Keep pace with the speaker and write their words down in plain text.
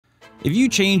If you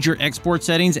change your export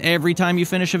settings every time you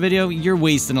finish a video, you're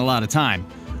wasting a lot of time.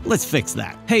 Let's fix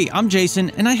that. Hey, I'm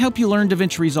Jason, and I help you learn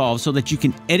DaVinci Resolve so that you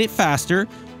can edit faster,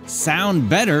 sound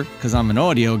better, because I'm an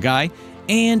audio guy,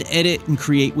 and edit and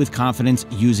create with confidence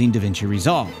using DaVinci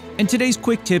Resolve. And today's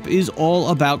quick tip is all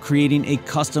about creating a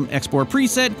custom export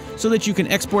preset so that you can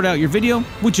export out your video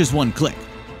with just one click.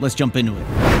 Let's jump into it.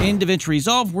 In DaVinci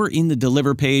Resolve, we're in the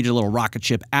Deliver page, a little rocket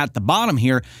ship at the bottom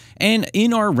here, and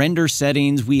in our render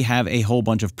settings, we have a whole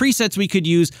bunch of presets we could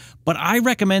use, but I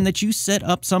recommend that you set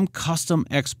up some custom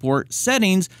export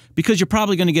settings because you're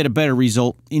probably going to get a better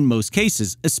result in most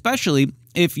cases, especially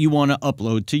if you want to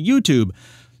upload to YouTube.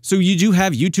 So you do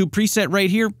have YouTube preset right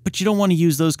here, but you don't want to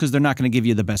use those because they're not going to give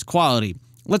you the best quality.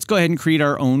 Let's go ahead and create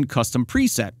our own custom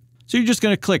preset. So you're just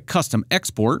going to click Custom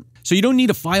Export. So you don't need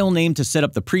a file name to set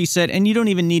up the preset, and you don't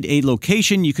even need a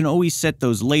location. You can always set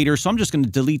those later, so I'm just going to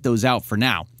delete those out for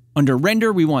now. Under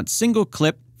Render, we want Single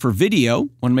Clip for video.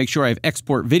 Want to make sure I have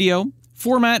Export Video.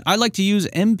 Format, I like to use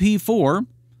MP4,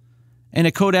 and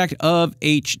a codec of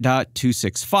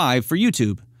H.265 for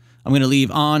YouTube. I'm going to leave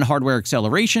on hardware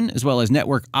acceleration as well as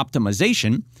network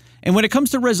optimization. And when it comes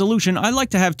to resolution, I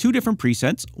like to have two different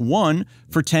presets, one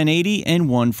for 1080 and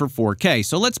one for 4K.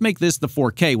 So let's make this the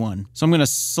 4K one. So I'm going to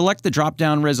select the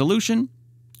drop-down resolution,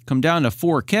 come down to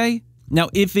 4K. Now,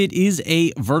 if it is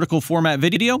a vertical format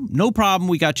video, no problem.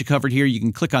 We got you covered here. You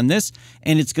can click on this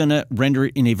and it's going to render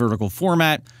it in a vertical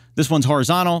format. This one's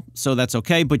horizontal, so that's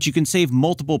okay, but you can save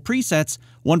multiple presets,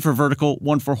 one for vertical,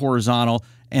 one for horizontal,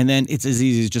 and then it's as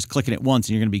easy as just clicking it once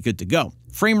and you're going to be good to go.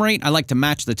 Frame rate, I like to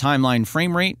match the timeline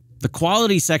frame rate. The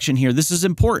quality section here, this is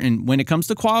important. When it comes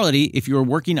to quality, if you're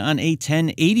working on a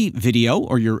 1080 video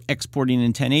or you're exporting in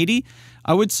 1080,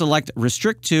 I would select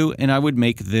Restrict To, and I would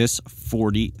make this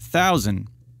 40,000,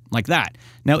 like that.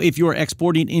 Now, if you're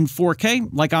exporting in 4K,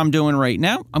 like I'm doing right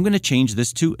now, I'm going to change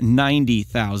this to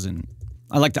 90,000.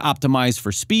 I like to optimize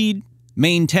for speed.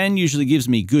 Main 10 usually gives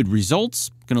me good results.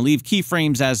 Going to leave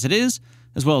keyframes as it is,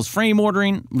 as well as frame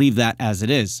ordering, leave that as it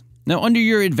is. Now, under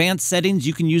your advanced settings,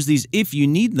 you can use these if you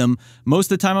need them.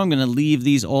 Most of the time, I'm going to leave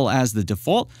these all as the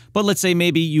default, but let's say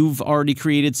maybe you've already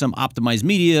created some optimized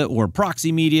media or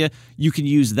proxy media. You can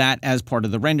use that as part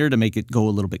of the render to make it go a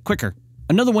little bit quicker.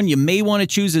 Another one you may want to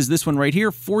choose is this one right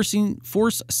here, force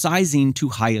sizing to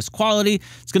highest quality.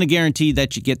 It's going to guarantee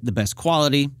that you get the best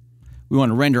quality. We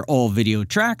want to render all video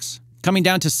tracks. Coming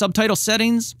down to subtitle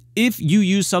settings, if you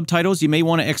use subtitles, you may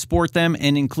want to export them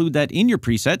and include that in your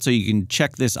preset, so you can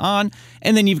check this on.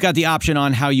 And then you've got the option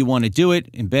on how you want to do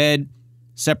it, embed,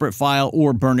 separate file,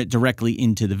 or burn it directly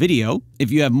into the video.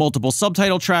 If you have multiple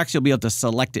subtitle tracks, you'll be able to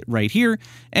select it right here.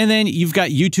 And then you've got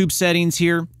YouTube settings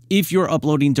here. If you're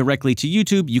uploading directly to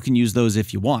YouTube, you can use those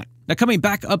if you want. Now, coming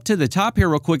back up to the top here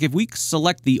real quick, if we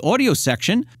select the audio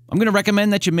section, I'm going to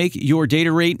recommend that you make your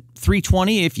data rate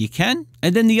 320 if you can.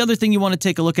 And then the other thing you want to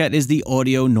take a look at is the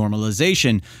audio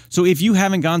normalization. So if you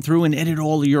haven't gone through and edited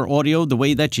all of your audio the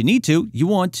way that you need to, you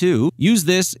want to use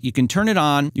this. You can turn it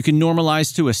on. You can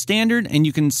normalize to a standard, and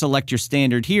you can select your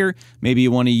standard here. Maybe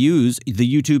you want to use the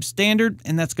YouTube standard,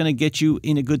 and that's going to get you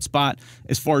in a good spot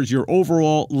as far as your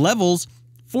overall levels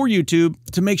for YouTube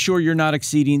to make sure you're not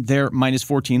exceeding their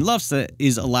 -14 LUFS that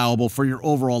is allowable for your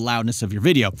overall loudness of your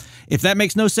video. If that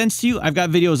makes no sense to you, I've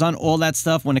got videos on all that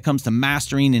stuff when it comes to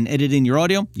mastering and editing your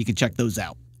audio. You can check those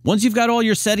out. Once you've got all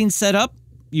your settings set up,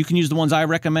 you can use the ones I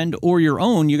recommend or your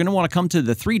own. You're going to want to come to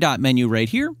the three-dot menu right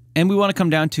here, and we want to come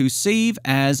down to Save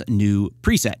as New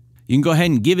Preset. You can go ahead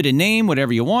and give it a name,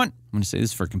 whatever you want. I'm going to say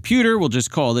this for computer. We'll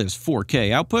just call this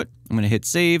 4K output. I'm going to hit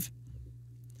Save.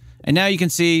 And now you can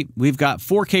see we've got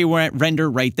 4K render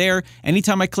right there.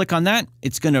 Anytime I click on that,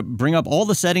 it's going to bring up all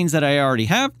the settings that I already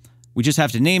have. We just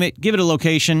have to name it, give it a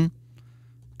location,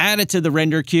 add it to the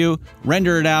render queue,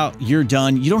 render it out, you're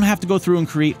done. You don't have to go through and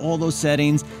create all those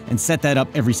settings and set that up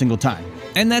every single time.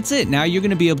 And that's it. Now you're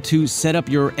going to be able to set up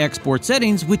your export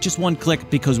settings with just one click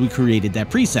because we created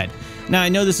that preset. Now, I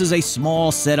know this is a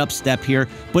small setup step here,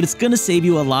 but it's going to save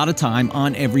you a lot of time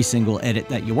on every single edit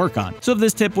that you work on. So if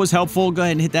this tip was helpful, go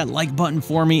ahead and hit that like button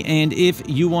for me. And if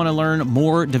you want to learn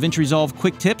more DaVinci Resolve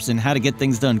quick tips and how to get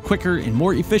things done quicker and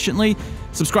more efficiently,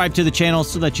 subscribe to the channel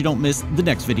so that you don't miss the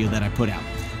next video that I put out.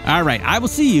 All right, I will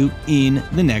see you in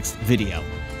the next video.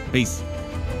 Peace.